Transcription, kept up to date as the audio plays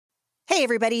Hey,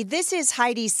 everybody, this is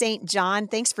Heidi St. John.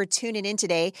 Thanks for tuning in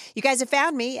today. You guys have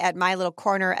found me at my little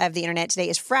corner of the internet. Today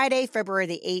is Friday, February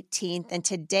the 18th, and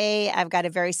today I've got a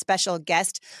very special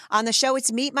guest on the show.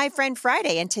 It's Meet My Friend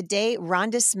Friday, and today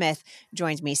Rhonda Smith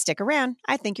joins me. Stick around.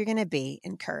 I think you're going to be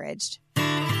encouraged.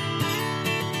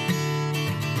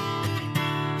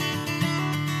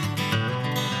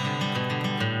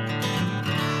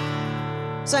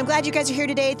 So I'm glad you guys are here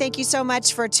today. Thank you so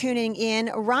much for tuning in.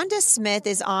 Rhonda Smith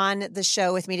is on the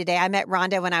show with me today. I met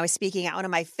Rhonda when I was speaking at one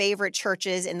of my favorite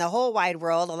churches in the whole wide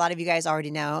world. A lot of you guys already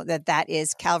know that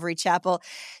is Calvary Chapel,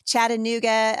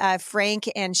 Chattanooga. Frank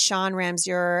and Sean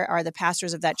Ramseur are the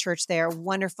pastors of that church there.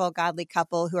 Wonderful, godly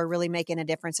couple who are really making a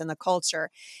difference in the culture.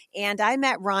 And I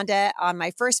met Rhonda on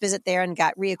my first visit there and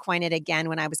got reacquainted again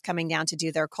when I was coming down to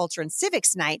do their culture and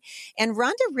civics night. And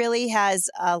Rhonda really has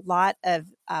a lot of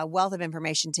wealth of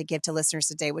information to give to listeners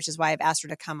today, which is why I've asked her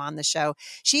to come on the show.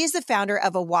 She is the founder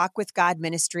of A Walk with God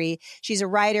Ministry. She's a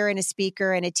writer and a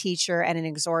speaker and a teacher and an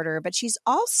exhorter, but she's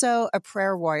also a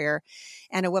prayer warrior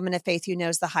and a woman of faith who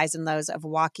knows the highs and lows of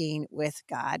walking with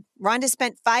God. Rhonda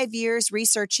spent 5 years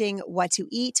researching what to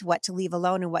eat, what to leave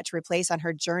alone, and what to replace on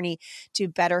her journey to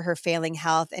better her failing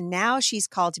health. And now she's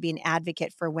called to be an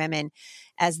advocate for women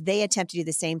as they attempt to do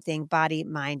the same thing, body,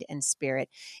 mind, and spirit.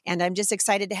 And I'm just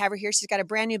excited to have her here. She's got a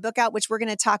brand new book out, which we're going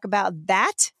to talk about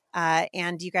that.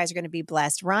 And you guys are going to be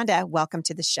blessed. Rhonda, welcome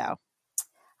to the show.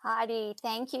 Heidi,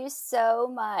 thank you so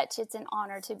much. It's an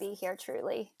honor to be here,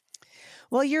 truly.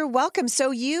 Well, you're welcome.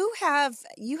 So you have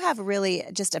really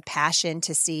just a passion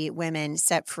to see women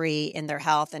set free in their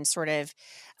health and sort of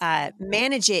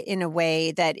manage it in a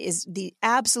way that is the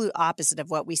absolute opposite of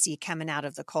what we see coming out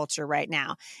of the culture right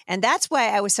now. And that's why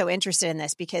I was so interested in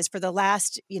this, because for the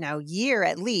last, year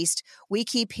at least, we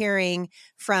keep hearing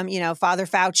from, Father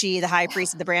Fauci, the high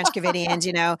priest of the Branch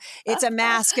Covidians, it's a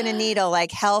mask and a needle,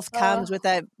 like health comes with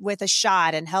a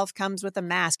shot and health comes with a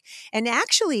mask. And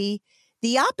actually,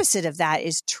 the opposite of that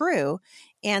is true.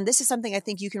 And this is something I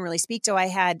think you can really speak to. I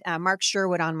had Mark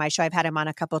Sherwood on my show. I've had him on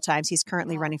a couple of times. He's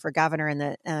currently running for governor in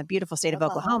the beautiful state of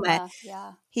Oklahoma.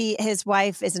 Yeah. His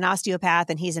wife is an osteopath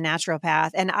and he's a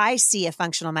naturopath. And I see a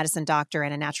functional medicine doctor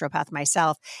and a naturopath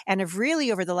myself, and have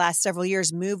really over the last several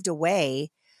years moved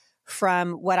away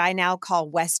from what I now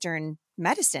call Western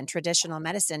medicine, traditional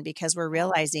medicine, because we're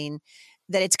realizing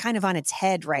that it's kind of on its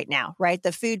head right now, right?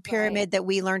 The food pyramid that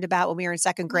we learned about when we were in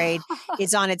second grade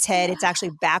is on its head. It's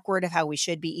actually backward of how we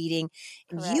should be eating.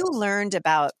 And you learned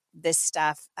about this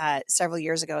stuff several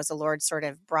years ago as the Lord sort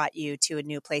of brought you to a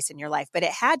new place in your life, but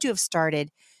it had to have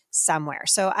started somewhere.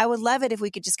 So I would love it if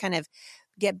we could just kind of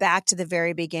get back to the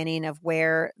very beginning of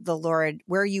where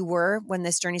you were when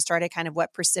this journey started, kind of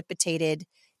what precipitated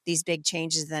these big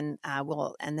changes. Then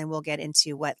we'll get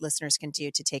into what listeners can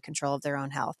do to take control of their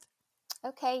own health.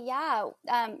 Okay, yeah,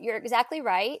 you're exactly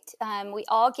right. We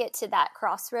all get to that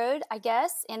crossroad, I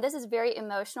guess, and this is very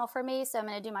emotional for me, so I'm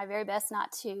going to do my very best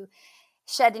not to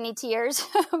shed any tears,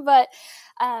 but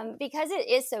because it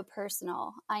is so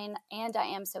personal, I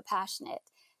am so passionate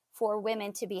for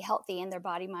women to be healthy in their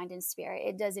body, mind, and spirit.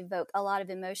 It does evoke a lot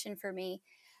of emotion for me.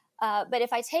 But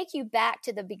if I take you back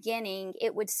to the beginning,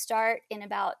 it would start in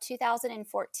about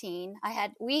 2014.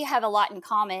 We have a lot in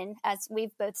common, as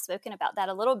we've both spoken about that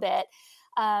a little bit.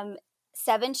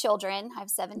 7 children. I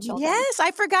have 7 children. Yes, I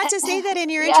forgot to say that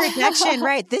in your introduction.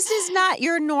 Right. This is not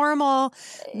your normal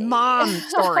mom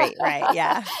story, right?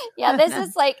 Yeah. Yeah, this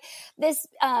is like this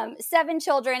 7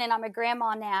 children, and I'm a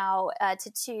grandma now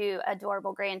to 2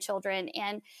 adorable grandchildren.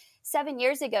 And 7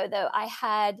 years ago, though, I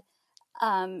had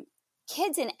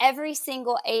kids in every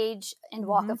single age and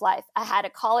walk of life. I had a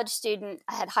college student,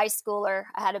 I had high schooler,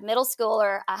 I had a middle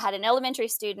schooler, I had an elementary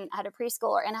student, I had a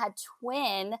preschooler, and I had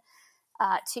twin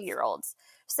 2-year-olds.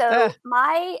 So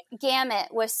my gamut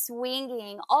was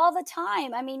swinging all the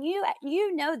time. I mean,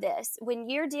 you know this. When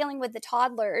you're dealing with the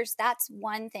toddlers, that's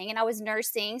one thing. And I was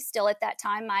nursing still at that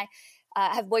time. I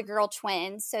have boy-girl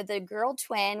twins. So the girl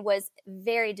twin was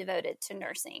very devoted to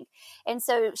nursing. And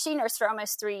so she nursed for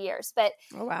almost 3 years. But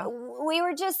we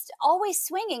were just always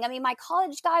swinging. I mean, my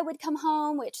college guy would come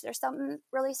home, which there's something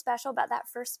really special about that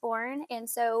firstborn. And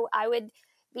so I would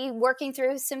be working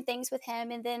through some things with him.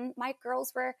 And then my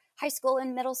girls were high school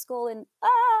and middle school. And,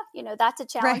 that's a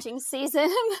challenging season.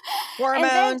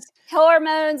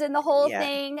 Hormones and the whole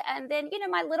thing. And then,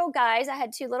 my little guys, I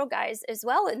had 2 little guys as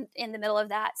well in the middle of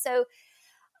that. So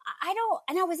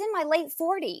and I was in my late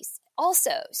 40s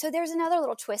also. So there's another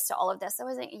little twist to all of this. I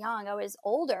wasn't young. I was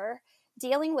older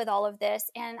dealing with all of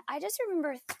this. And I just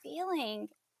remember feeling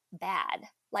bad.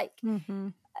 Like, Mm-hmm.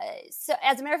 so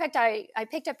as a matter of fact, I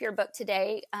picked up your book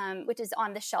today, which is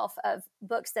on the shelf of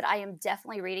books that I am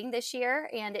definitely reading this year,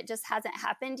 and it just hasn't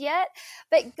happened yet.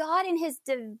 But God in his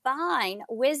divine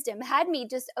wisdom had me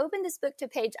just open this book to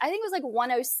page, I think it was like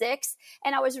 106.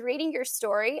 And I was reading your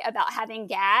story about having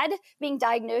GAD, being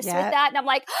diagnosed with that. And I'm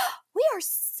like, oh, we are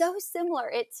so similar.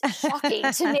 It's shocking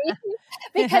to me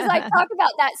because I talk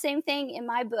about that same thing in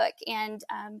my book. And,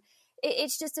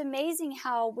 it's just amazing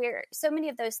how so many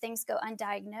of those things go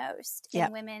undiagnosed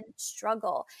and women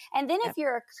struggle. And then if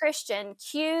you're a Christian,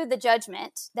 cue the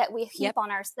judgment that we heap on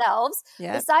ourselves,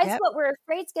 besides what we're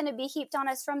afraid is going to be heaped on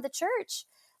us from the church.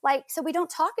 Like, so we don't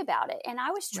talk about it. And I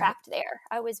was trapped there.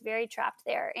 I was very trapped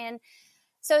there. And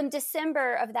so in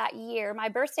December of that year, my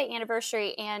birthday,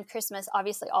 anniversary, and Christmas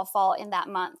obviously all fall in that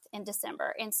month in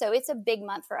December. And so it's a big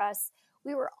month for us.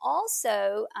 We were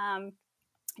also,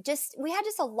 we had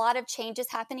just a lot of changes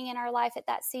happening in our life at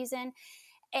that season.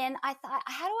 And I thought,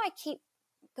 how do I keep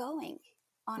going?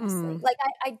 Honestly, like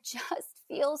I just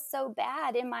feel so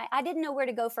bad I didn't know where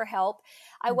to go for help.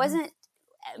 I wasn't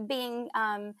being,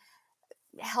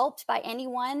 helped by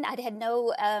anyone. I had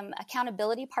no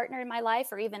accountability partner in my life,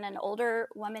 or even an older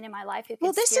woman in my life who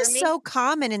could this steer is me. so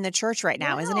common in the church right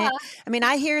now, isn't it? I mean,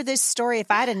 I hear this story.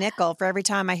 If I had a nickel for every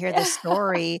time I hear this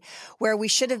story, where we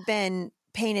should have been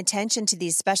paying attention to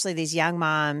these, especially these young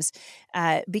moms,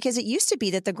 because it used to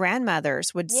be that the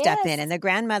grandmothers would step in and the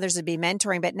grandmothers would be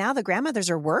mentoring, but now the grandmothers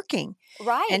are working.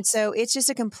 Right. And so it's just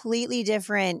a completely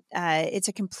different,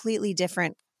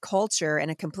 culture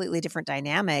and a completely different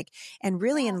dynamic. And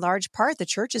really in large part, the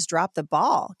churches dropped the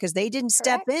ball because they didn't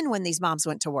step in when these moms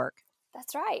went to work.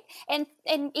 That's right. And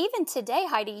even today,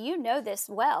 Heidi, you know this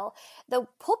well, the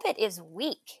pulpit is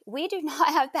weak. We do not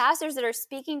have pastors that are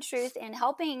speaking truth and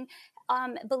helping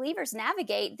believers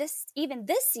navigate this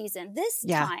season, this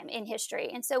time in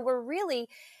history. And so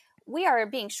we are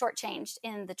being shortchanged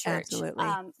in the church. Absolutely.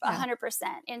 100%.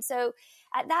 And so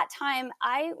at that time,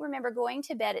 I remember going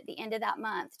to bed at the end of that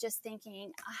month, just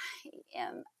thinking,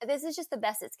 this is just the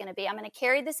best it's going to be. I'm going to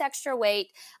carry this extra weight.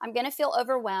 I'm going to feel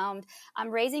overwhelmed. I'm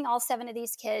raising all 7 of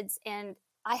these kids, and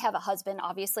I have a husband,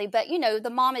 obviously, but the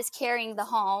mom is carrying the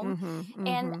home.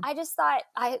 And I just thought,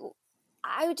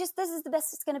 this is the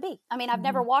best it's going to be. I mean, I've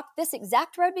never walked this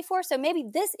exact road before. So maybe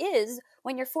this is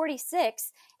when you're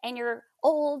 46 and you're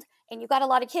old and you've got a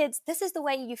lot of kids, this is the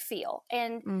way you feel.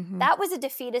 And that was a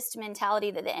defeatist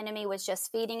mentality that the enemy was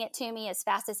just feeding it to me as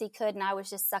fast as he could. And I was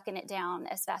just sucking it down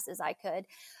as fast as I could.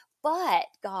 But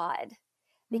God,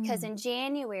 because in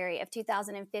January of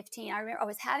 2015, I remember I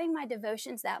was having my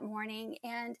devotions that morning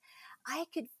and I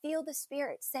could feel the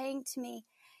Spirit saying to me,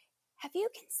 have you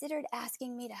considered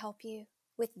asking me to help you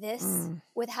with this,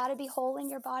 with how to be whole in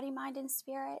your body, mind, and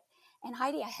spirit? And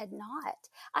Heidi, I had not.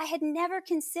 I had never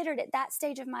considered at that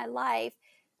stage of my life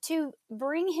to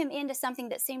bring him into something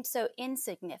that seemed so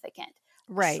insignificant,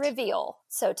 trivial,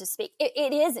 so to speak.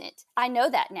 It isn't. I know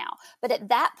that now. But at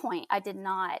that point, I did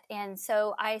not. And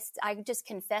so I just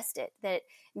confessed it, that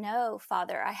no,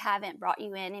 Father, I haven't brought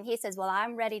you in. And he says, well,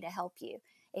 I'm ready to help you.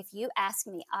 If you ask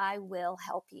me, I will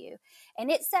help you.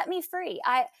 And it set me free.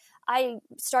 I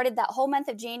started that whole month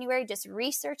of January just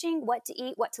researching what to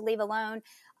eat, what to leave alone,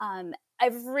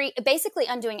 basically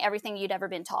undoing everything you'd ever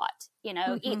been taught.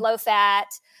 Eat low fat,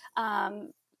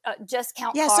 just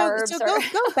count carbs. So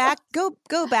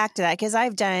go back to that, because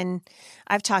I've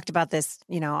talked about this,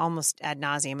 almost ad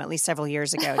nauseum, at least several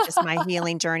years ago, just my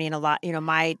healing journey and a lot,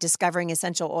 my discovering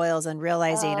essential oils and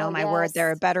realizing, word,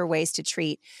 there are better ways to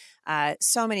treat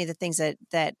so many of the things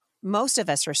that most of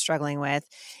us are struggling with.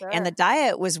 Sure. And the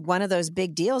diet was one of those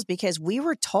big deals because we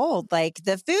were told, like,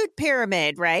 the food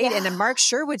pyramid, right? Yeah. And then Mark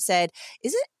Sherwood said,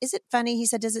 is it funny? He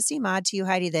said, does it seem odd to you,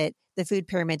 Heidi, that the food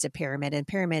pyramid's a pyramid and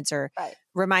pyramids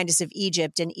remind us of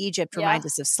Egypt, and Egypt reminds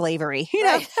us of slavery,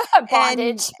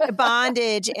 bondage. And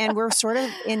bondage. And we're sort of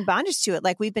in bondage to it.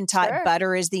 Like, we've been taught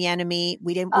butter is the enemy.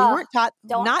 We weren't taught,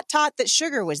 not taught that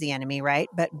sugar was the enemy, right?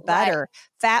 But butter,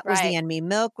 fat was the enemy.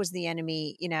 Milk was the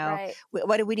enemy.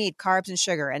 What do we need? Carbs and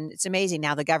sugar. And it's amazing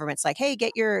now the government's like, hey,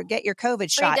 get your COVID free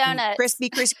shot. Donuts. Krispy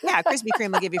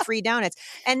Kreme will give you free donuts.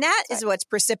 And that is what's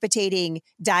precipitating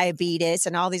diabetes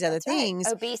and all these other things.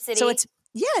 Obesity. So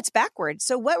it's backwards.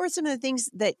 So what were some of the things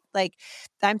that, like,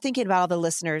 I'm thinking about all the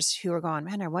listeners who are going,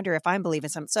 man, I wonder if I'm believing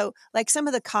something. So, like, some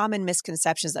of the common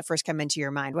misconceptions that first come into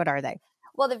your mind, what are they?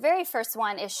 Well, the very first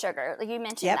one is sugar. You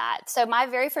mentioned that. So my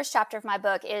very first chapter of my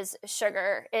book is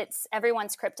sugar. It's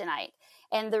everyone's kryptonite.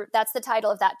 And that's the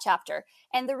title of that chapter.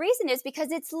 And the reason is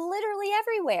because it's literally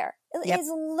everywhere. It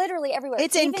is literally everywhere.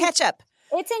 It's in ketchup.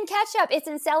 It's in ketchup. It's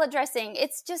in salad dressing.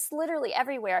 It's just literally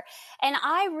everywhere. And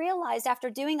I realized after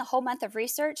doing a whole month of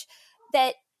research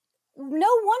that no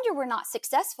wonder we're not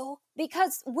successful,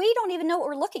 because we don't even know what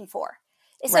we're looking for.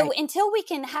 So Right. until we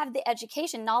can have the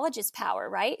education, knowledge is power,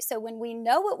 right? So when we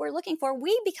know what we're looking for,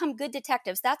 we become good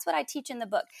detectives. That's what I teach in the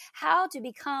book, how to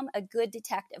become a good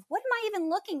detective. What am I even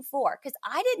looking for? Because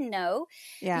I didn't know.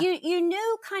 Yeah. You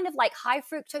knew kind of like high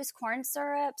fructose corn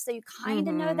syrup, so you kind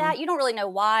of know Mhm. that. You don't really know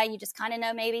why, you just kind of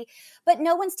know maybe. But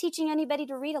no one's teaching anybody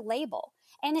to read a label.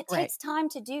 And it Right. takes time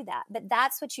to do that. But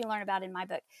that's what you learn about in my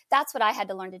book. That's what I had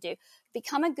to learn to do.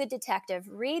 Become a good detective,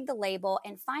 read the label,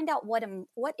 and find out what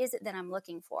is it that I'm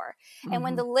looking for. And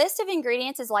when Mhm. the list of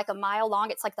ingredients is like a mile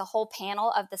long, it's like the whole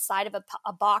panel of the side of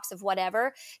a box of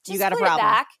whatever, You just got a put it problem.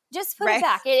 back. Just put Right. it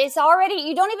back. It's already,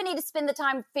 you don't even need to spend the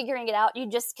time figuring it out. You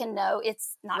just can know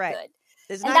it's not Right. good.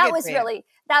 It's And not that good was for you. really,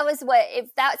 that was what,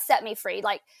 if that set me free.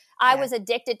 Like I Yeah. was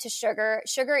addicted to sugar.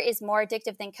 Sugar is more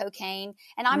addictive than cocaine.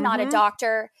 And I'm not a Mhm.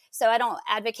 doctor, so I don't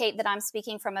advocate that I'm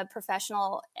speaking from a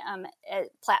professional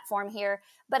platform here,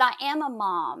 but I am a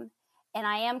mom. And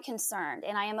I am concerned,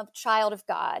 and I am a child of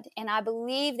God, and I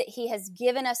believe that He has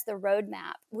given us the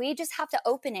roadmap. We just have to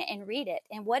open it and read it.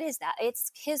 And what is that? It's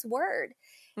His word.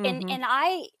 And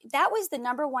Mhm. that was the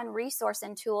number one resource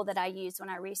and tool that I used when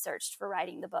I researched for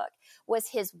writing the book, was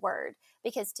His word,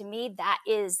 because to me that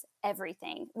is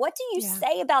everything. What do you Yeah.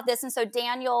 say about this? And so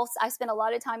Daniel, I spent a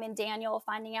lot of time in Daniel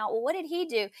finding out, well, what did he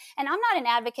do? And I'm not an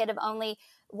advocate of only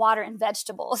water and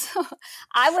vegetables.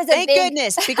 I was a Thank big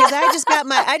goodness, because I just got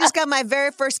my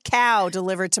very first cow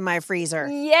delivered to my freezer.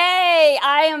 Yay!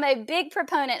 I am a big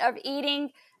proponent of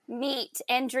eating meat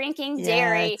and drinking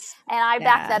dairy, Yes. and I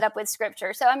back Yeah. that up with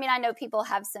scripture. So, I mean, I know people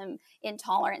have some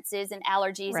intolerances and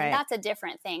allergies, Right. and that's a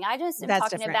different thing. I just am That's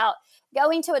talking different. about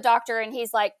going to a doctor and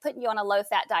he's like putting you on a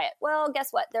low-fat diet. Well,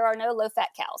 guess what? There are no low-fat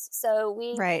cows. So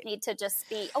we Right. need to just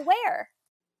be aware.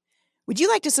 Would you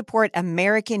like to support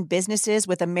American businesses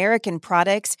with American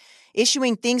products,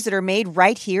 issuing things that are made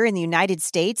right here in the United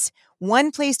States?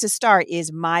 One place to start is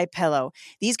MyPillow.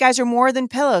 These guys are more than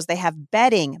pillows. They have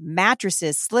bedding,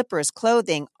 mattresses, slippers,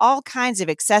 clothing, all kinds of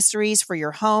accessories for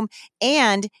your home,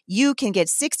 and you can get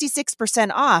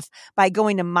 66% off by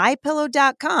going to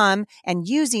mypillow.com and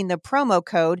using the promo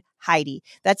code Heidi.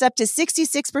 That's up to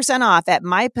 66% off at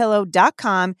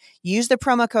mypillow.com. Use the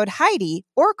promo code Heidi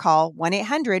or call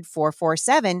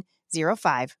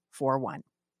 1-800-447-0541.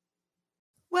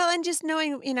 Well, and just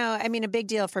knowing, I mean, a big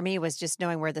deal for me was just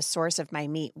knowing where the source of my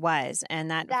meat was.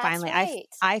 And that That's finally, right.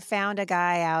 I found a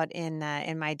guy out in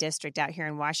my district out here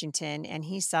in Washington, and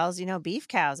he sells, beef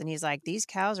cows. And he's like, these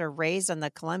cows are raised on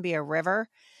the Columbia River.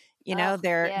 Oh,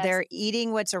 They're yes. they're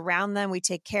eating what's around them. We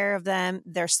take care of them.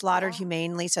 They're slaughtered Yeah.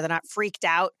 humanely, so they're not freaked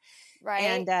out.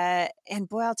 Right. And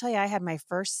boy, I'll tell you, I had my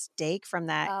first steak from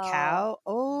that Oh, cow.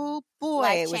 Oh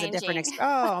boy, it was a different. life-changing.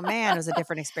 Oh man, it was a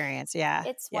different experience. Yeah,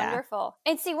 It's yeah. wonderful.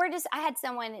 And see, I had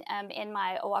someone in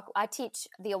my walk, I teach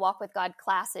the Walk with God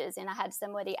classes, and I had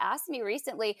somebody ask me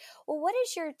recently, well, what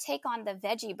is your take on the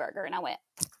veggie burger? And I went,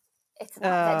 it's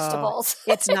not Oh, vegetables.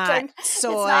 it's not It's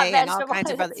soy not and all vegetable.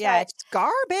 kinds of other. That's Yeah, right. it's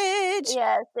garbage.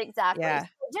 Yes, exactly. Yeah,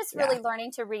 So just yeah. really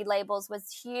learning to read labels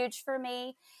was huge for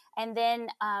me. And then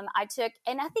and I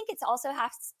think it's also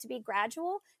has to be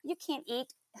gradual. You can't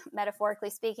eat, metaphorically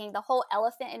speaking, the whole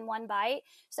elephant in one bite.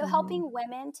 So Mhm. helping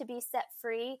women to be set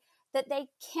free, that they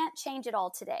can't change it all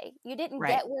today. You didn't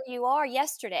Right, get where you are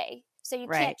yesterday, so you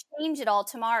right, can't change it all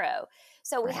tomorrow.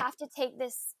 So we right. have to take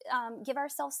this, give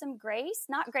ourselves some grace,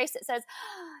 not grace that says,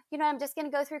 I'm just going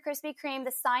to go through Krispy Kreme.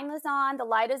 The sign is on, the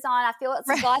light is on. I feel it's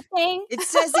a Right. God thing. It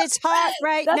says it's hot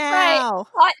right That's right. now.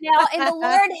 Hot now. And the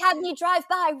Lord had me drive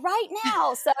by right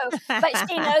now. So, but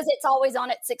she knows it's always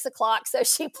on at 6:00. So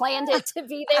she planned it to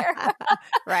be there.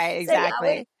 Right, So yeah,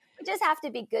 exactly. we just have to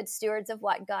be good stewards of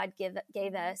what God gave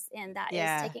us. And that is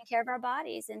Yeah. taking care of our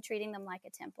bodies and treating them like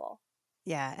a temple.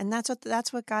 Yeah, and that's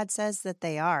what God says that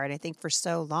they are. And I think for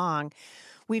so long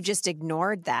we've just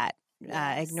ignored that.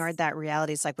 Ignored Yes. that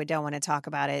reality. It's like we don't want to talk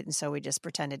about it, and so we just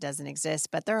pretend it doesn't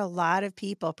exist. But there are a lot of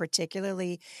people,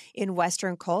 particularly in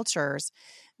Western cultures,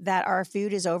 that our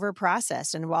food is over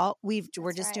processed. And while we're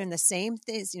That's just right. doing the same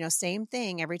things, same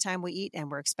thing every time we eat,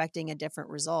 and we're expecting a different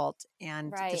result.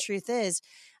 And the Right. truth is,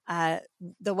 uh,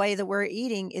 the way that we're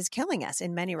eating is killing us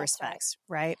in many That's right. respects,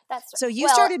 right? That's right. So you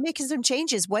Well, started making some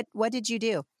changes. What did you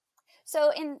do?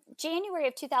 so in January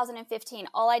of 2015,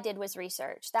 all I did was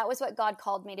research. That was what God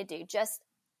called me to do. Just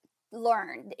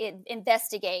learn,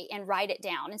 investigate, and write it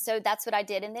down. And so that's what I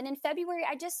did. And then in February,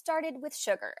 I just started with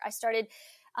sugar. I started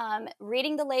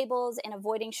reading the labels and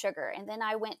avoiding sugar. And then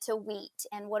I went to wheat.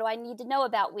 And what do I need to know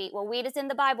about wheat? Well, wheat is in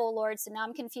the Bible, Lord, so now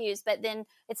I'm confused. But then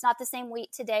it's not the same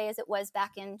wheat today as it was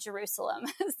back in Jerusalem.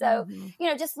 So,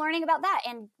 just learning about that.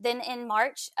 And then in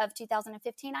March of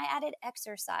 2015, I added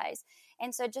exercise.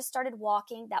 And so just started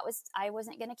walking. I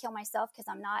wasn't going to kill myself because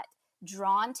I'm not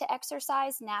drawn to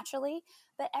exercise naturally.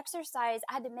 But exercise,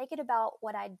 I had to make it about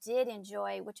what I did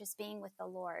enjoy, which is being with the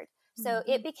Lord. So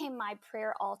it became my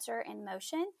prayer altar in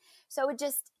motion. So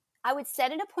I would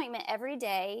set an appointment every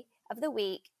day of the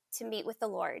week to meet with the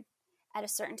Lord at a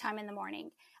certain time in the morning.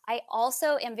 I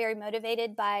also am very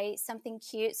motivated by something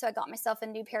cute. So I got myself a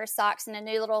new pair of socks and a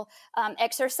new little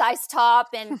exercise top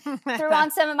and threw on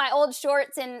some of my old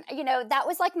shorts. And, that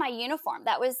was like my uniform.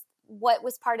 That was what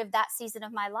was part of that season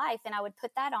of my life. And I would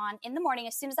put that on in the morning.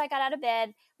 As soon as I got out of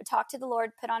bed, would talk to the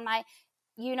Lord, put on my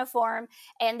uniform,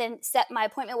 and then my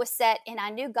appointment was set, and I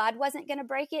knew God wasn't going to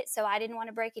break it, so I didn't want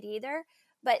to break it either.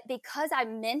 But because I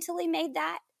mentally made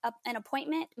that an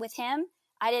appointment with him,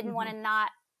 I didn't want to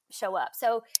not show up.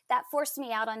 So that forced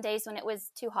me out on days when it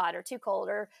was too hot or too cold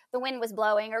or the wind was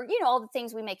blowing or, all the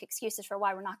things we make excuses for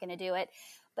why we're not going to do it.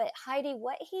 But Heidi,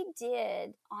 what he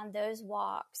did on those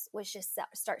walks was just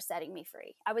start setting me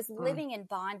free. I was living in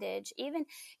bondage. Even,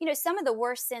 some of the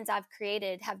worst sins I've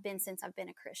created have been since I've been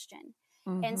a Christian.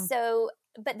 And so,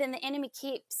 but then the enemy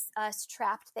keeps us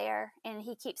trapped there, and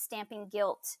he keeps stamping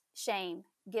guilt, shame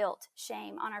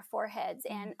on our foreheads.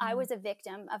 And I was a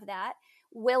victim of that,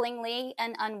 willingly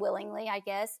and unwillingly, I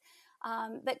guess.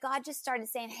 But God just started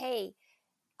saying, hey,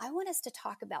 I want us to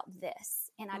talk about this.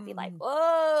 And I'd be like,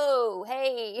 whoa,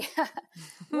 hey,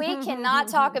 we cannot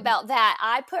talk about that.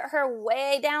 I put her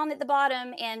way down at the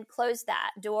bottom and closed that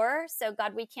door. So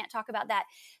God, we can't talk about that.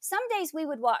 Some days we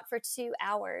would walk for 2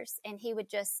 hours and he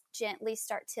would just gently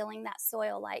start tilling that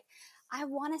soil. Like, I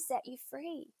want to set you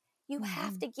free. You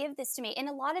have to give this to me. And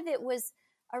a lot of it was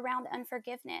around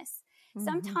unforgiveness.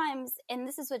 Sometimes, and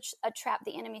this is what a trap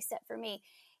the enemy set for me,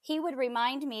 he would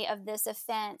remind me of this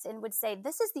offense and would say,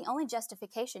 this is the only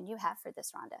justification you have for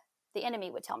this, Rhonda. The enemy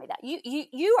would tell me that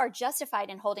you are justified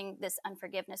in holding this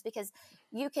unforgiveness because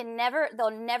they're never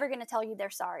going to tell you they're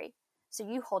sorry. So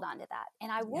you hold on to that.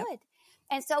 And I would.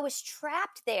 And so I was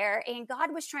trapped there, and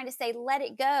God was trying to say, let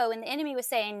it go. And the enemy was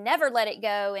saying, never let it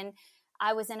go. And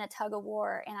I was in a tug of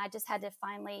war, and I just had to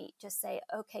finally just say,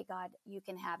 okay, God, you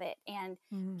can have it, and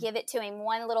give it to him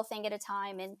one little thing at a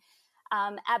time. And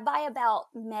by about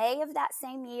May of that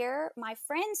same year, my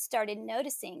friends started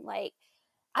noticing, like,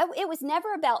 it was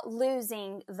never about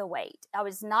losing the weight. I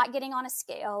was not getting on a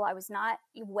scale. I was not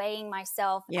weighing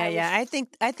myself. I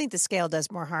think the scale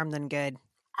does more harm than good.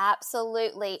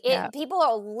 Absolutely.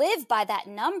 People live by that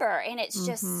number, and it's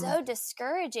just so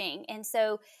discouraging. And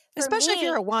so, especially if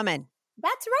you're a woman.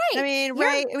 That's right. I mean,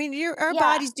 right. I mean, our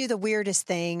bodies do the weirdest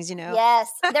things, Yes.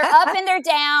 They're up and they're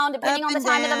down, depending on the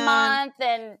time of the month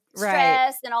and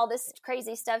stress and all this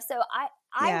crazy stuff. So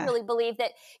I really believe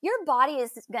that your body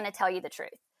is going to tell you the truth.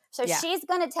 So she's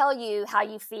going to tell you how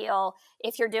you feel,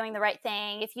 if you're doing the right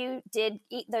thing, if you did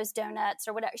eat those donuts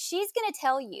or whatever. She's going to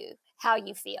tell you how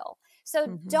you feel.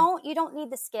 So you don't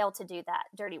need the scale to do that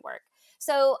dirty work.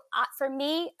 So for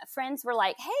me, friends were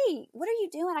like, hey, what are you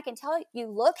doing? I can tell you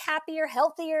look happier,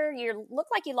 healthier. You look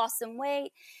like you lost some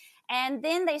weight. And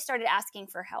then they started asking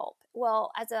for help.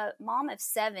 Well, as a mom of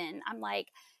 7, I'm like,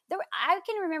 I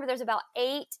can remember there's about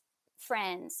 8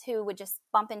 friends who would just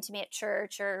bump into me at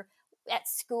church or at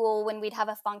school when we'd have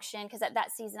a function. Because at that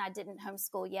season, I didn't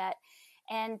homeschool yet.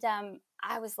 And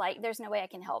I was like, there's no way I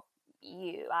can help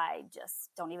you. I just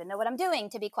don't even know what I'm doing,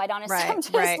 to be quite honest. I'm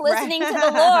just listening to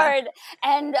the Lord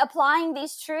and applying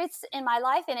these truths in my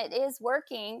life, and it is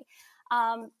working.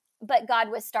 But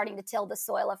God was starting to till the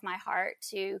soil of my heart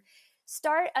to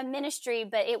start a ministry,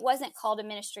 but it wasn't called a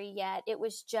ministry yet. It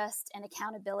was just an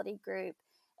accountability group.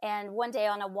 And one day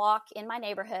on a walk in my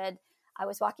neighborhood, I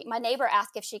was walking, my neighbor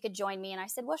asked if she could join me. And I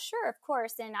said, well, sure, of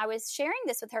course. And I was sharing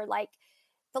this with her, like,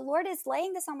 the Lord is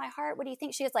laying this on my heart. What do you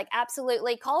think? She was like,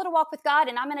 absolutely. Call it a walk with God,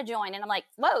 and I'm going to join. And I'm like,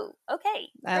 whoa, okay.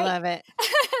 Great. I love it.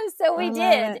 So we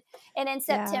did. And in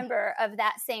September of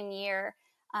that same year,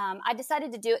 I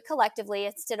decided to do it collectively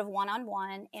instead of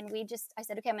one-on-one. And I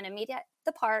said, okay, I'm going to meet at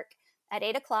the park at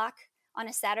 8:00 on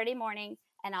a Saturday morning,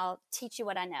 and I'll teach you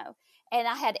what I know. And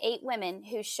I had 8 women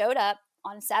who showed up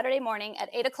on Saturday morning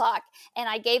at 8:00, and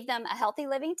I gave them a healthy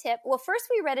living tip. Well, first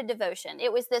we read a devotion.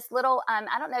 It was this little,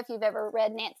 I don't know if you've ever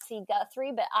read Nancy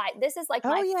Guthrie, but this is like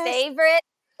my favorite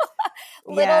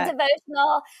little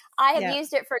devotional. I have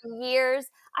used it for years.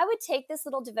 I would take this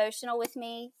little devotional with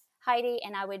me, Heidi,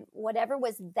 and I would, whatever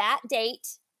was that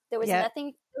date Yep.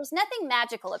 There was nothing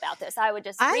magical about this. I would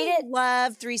just read I it.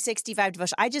 love 365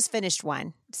 devotion. I just finished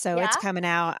one. So it's Yeah. coming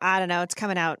out. I don't know. It's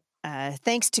coming out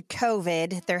thanks to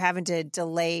COVID. They're having to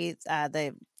delay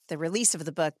the release of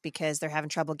the book because they're having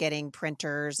trouble getting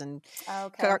printers and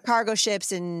Okay. cargo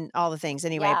ships and all the things.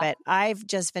 Anyway, Yeah. but I've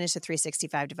just finished a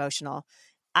 365 devotional.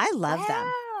 I love them.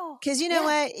 Wow. Because you know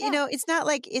Yeah, what, yeah. it's not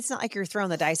like you're throwing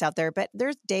the dice out there, but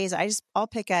there's days I'll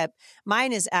pick up.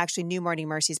 Mine is actually New Morning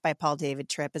Mercies by Paul David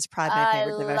Tripp. It's probably my I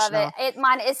favorite love devotional. it.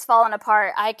 Mine is falling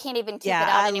apart. I can't even keep Yeah, it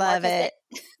out I anymore love because it.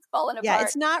 it's falling Yeah, apart.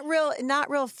 it's not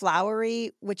real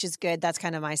flowery, which is good. That's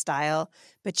kind of my style,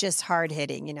 but just hard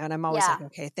hitting, and I'm always Yeah. like,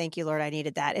 okay, thank you, Lord, I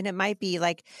needed that. And it might be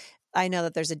like, I know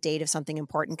that there's a date of something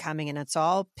important coming, and so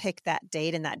I'll pick that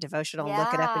date in that devotional and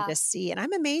look it up and Yeah. just see. And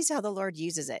I'm amazed how the Lord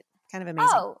uses it. Kind of amazing.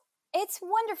 Oh, it's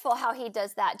wonderful how he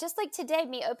does that. Just like today,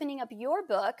 me opening up your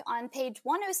book on page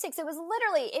 106, it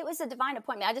was a divine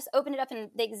appointment. I just opened it up, and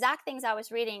the exact things I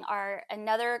was reading are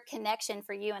another connection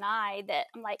for you and I that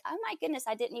I'm like, oh my goodness,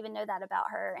 I didn't even know that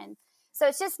about her. And so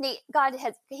it's just neat.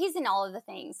 He's in all of the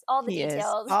things, all the He is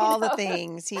details. all the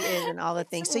things. He is in all the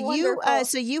things. It's So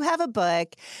wonderful. you have a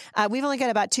book. We've only got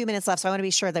about 2 minutes left, so I want to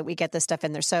be sure that we get this stuff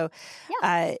in there. So,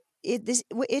 Yeah.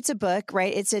 it's a book,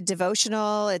 right? It's a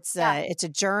devotional. It's a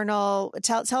journal.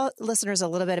 Tell listeners a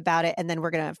little bit about it, and then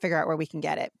we're going to figure out where we can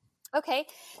get it. Okay,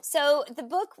 so the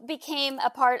book became a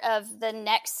part of the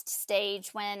next stage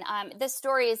when this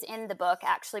story is in the book,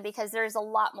 actually, because there's a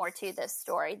lot more to this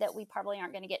story that we probably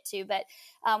aren't going to get to. But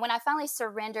when I finally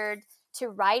surrendered to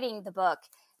writing the book,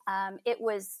 it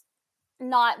was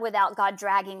not without God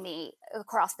dragging me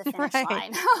across the finish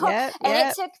line. Yep, And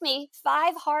yep. it took me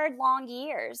 5 hard, long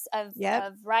years of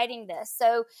Yep. writing this.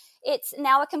 So it's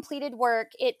now a completed work.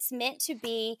 It's meant to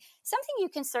be something you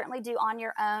can certainly do on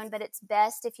your own, but it's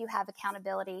best if you have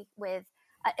accountability with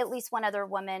at least one other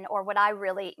woman, or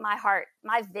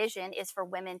my vision is for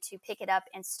women to pick it up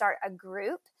and start a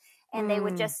group, and they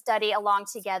would just study along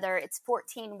together. It's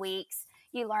 14 weeks.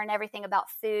 You learn everything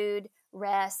about food,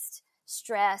 rest,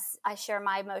 stress. I share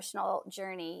my emotional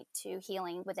journey to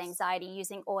healing with anxiety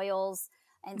using oils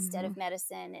instead of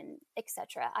medicine, and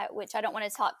etc. Which I don't want to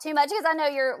talk too much because I know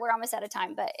we're almost out of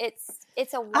time, but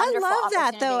it's a wonderful I love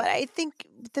that, though. opportunity. I think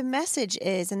the message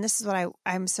is, and this is what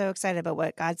I'm so excited about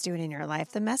what God's doing in your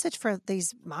life. The message for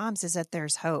these moms is that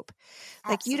there's hope.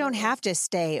 Like, you don't Absolutely. have to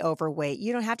stay overweight.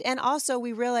 You don't have to. And also,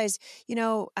 we realize,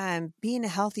 being a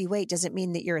healthy weight doesn't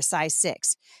mean that you're a size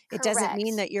 6. It doesn't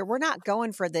mean Correct. that we're not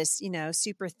going for this,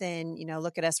 super thin,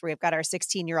 look at us, we've got our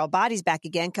 16-year-old bodies back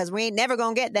again, because we ain't never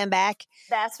going to get them back.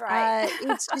 That's right.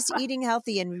 It's just eating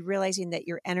healthy and realizing that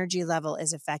your energy level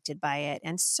is affected by it.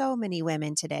 And so many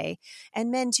women today,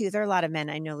 and men too, there are a lot of men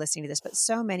I know listening to this, but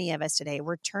so many of us today,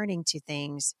 we're turning to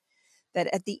things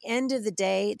that at the end of the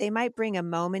day, they might bring a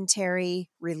momentary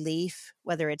relief,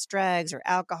 whether it's drugs or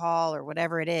alcohol or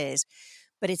whatever it is,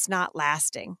 but it's not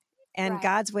lasting. And Right.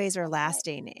 God's ways are That's right.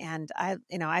 lasting. And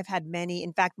I've had many,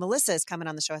 in fact, Melissa is coming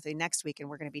on the show with me next week, and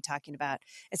we're going to be talking about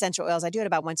essential oils. I do it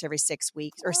about once every 6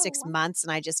 weeks or 6 wow. months.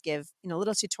 And I just give,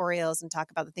 little tutorials and talk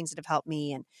about the things that have helped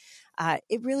me. And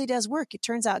it really does work. It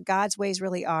turns out God's ways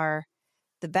really are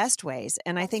the best ways.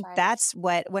 And I That's think right. that's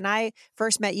when I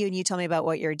first met you and you told me about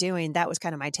what you're doing, that was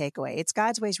kind of my takeaway. It's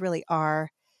God's ways really are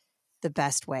the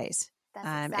best ways. That's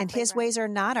And exactly his right. ways are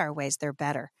not our ways. They're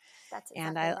better. That's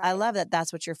And exactly I right. love that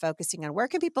that's what you're focusing on. Where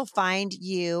can people find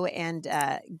you and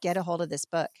get a hold of this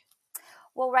book?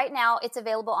 Well, right now it's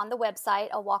available on the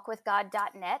website,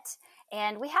 awalkwithgod.net.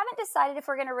 And we haven't decided if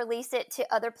we're going to release it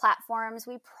to other platforms.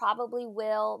 We probably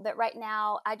will. But right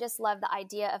now, I just love the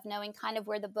idea of knowing kind of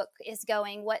where the book is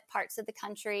going, what parts of the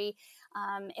country.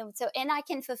 And I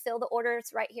can fulfill the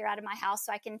orders right here out of my house.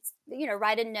 So I can,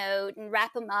 write a note and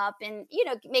wrap them up and,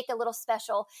 make a little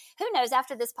special. Who knows?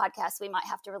 After this podcast, we might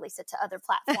have to release it to other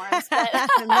platforms. But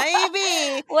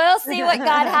Maybe. We'll see what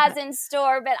God has in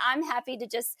store. But I'm happy to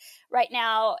just right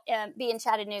now be in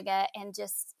Chattanooga and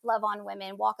just love on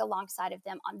women, walk alongside of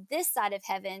them on this side of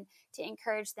heaven to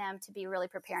encourage them to be really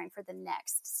preparing for the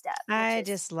next step. I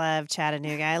just love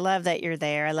Chattanooga. I love that you're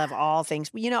there. I love all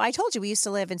things. I told you we used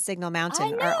to live in Signal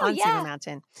Mountain or on Signal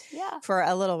Mountain for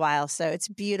a little while. So it's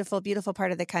beautiful, beautiful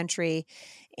part of the country.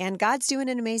 And God's doing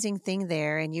an amazing thing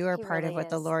there. And you are He part of really what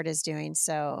the is. Lord is doing.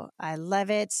 So I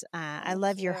love it. I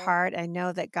love your you. heart. I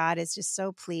know that God is just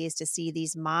so pleased to see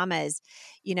these mamas,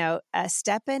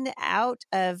 stepping out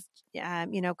of,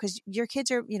 because your kids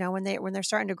are, when they're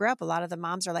starting to grow up, a lot of the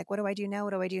moms are like, what do I do now?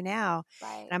 What do I do now?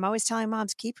 Right. And I'm always telling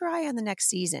moms, keep your eye on the next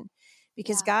season,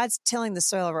 because Yeah. God's tilling the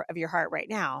soil of your heart right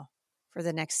now for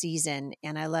the next season.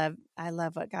 And I love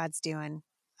what God's doing.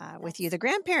 with you. The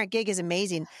grandparent gig is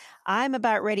amazing. I'm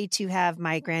about ready to have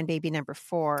my grandbaby number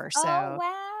 4. So Oh,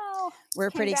 wow.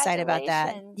 we're pretty excited about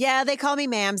that. Congratulations. Yeah, they call me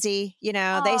Mamsie. You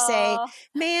know, they say, Oh,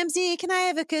 Mamsie, can I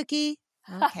have a cookie?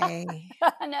 Okay. no.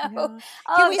 You know,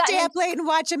 Oh, can I've we gotten stay up late and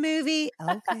watch a movie?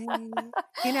 Okay.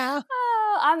 You know?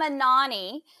 Oh, I'm a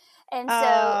nanny. And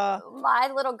so my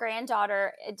little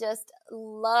granddaughter just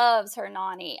loves her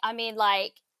nanny. I mean,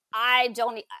 like, I'm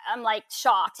like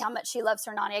shocked how much she loves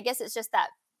her nanny. I guess it's just that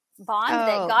bond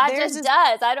that God just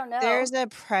does. I don't know. There's a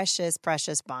precious,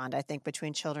 precious bond, I think,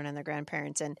 between children and their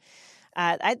grandparents. And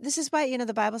this is why,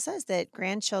 the Bible says that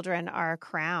grandchildren are a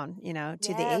crown,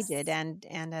 to the aged, and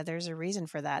there's a reason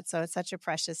for that. So it's such a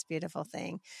precious, beautiful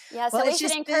thing. Yeah, so we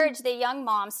should encourage the young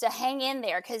moms to hang in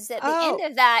there, because at the end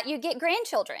of that, you get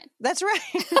grandchildren. That's right.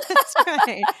 That's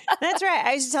right. That's right.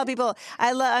 I used to tell people,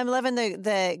 I'm loving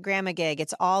the grandma gig.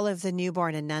 It's all of the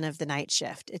newborn and none of the night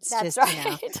shift. It's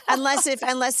right. Unless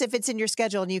if it's in your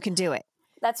schedule and you can do it.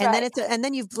 That's right. And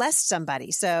then you've blessed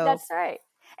somebody. So that's right.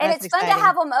 And it's fun to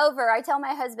have them over. I tell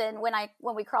my husband when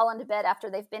we crawl into bed after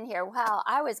they've been here, wow,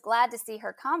 I was glad to see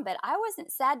her come, but I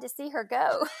wasn't sad to see her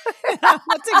go.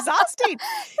 It's exhausting.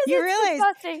 You realize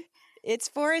exhausting. It's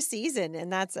for a season,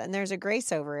 and there's a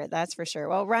grace over it. That's for sure.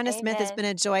 Well, Rhonda Smith, it's been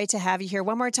a joy to have you here.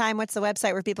 One more time, what's the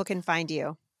website where people can find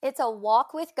you? It's a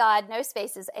walk with God, no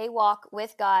spaces,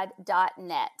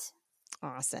 awalkwithgod.net.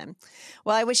 Awesome.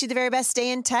 Well, I wish you the very best.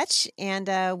 Stay in touch, and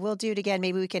we'll do it again.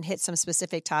 Maybe we can hit some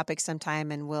specific topics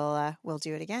sometime, and we'll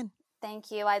do it again. Thank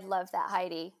you. I'd love that,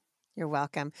 Heidi. You're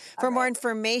welcome. For more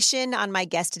information on my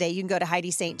guest today, you can go to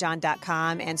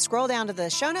HeidiSt.John.com and scroll down to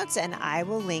the show notes, and I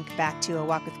will link back to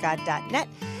awalkwithgod.net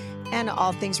and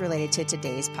all things related to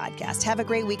today's podcast. Have a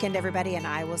great weekend, everybody, and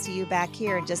I will see you back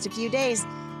here in just a few days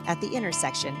at the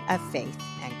intersection of faith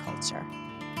and culture.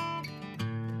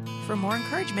 For more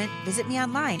encouragement, visit me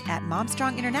online at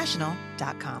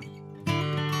momstronginternational.com.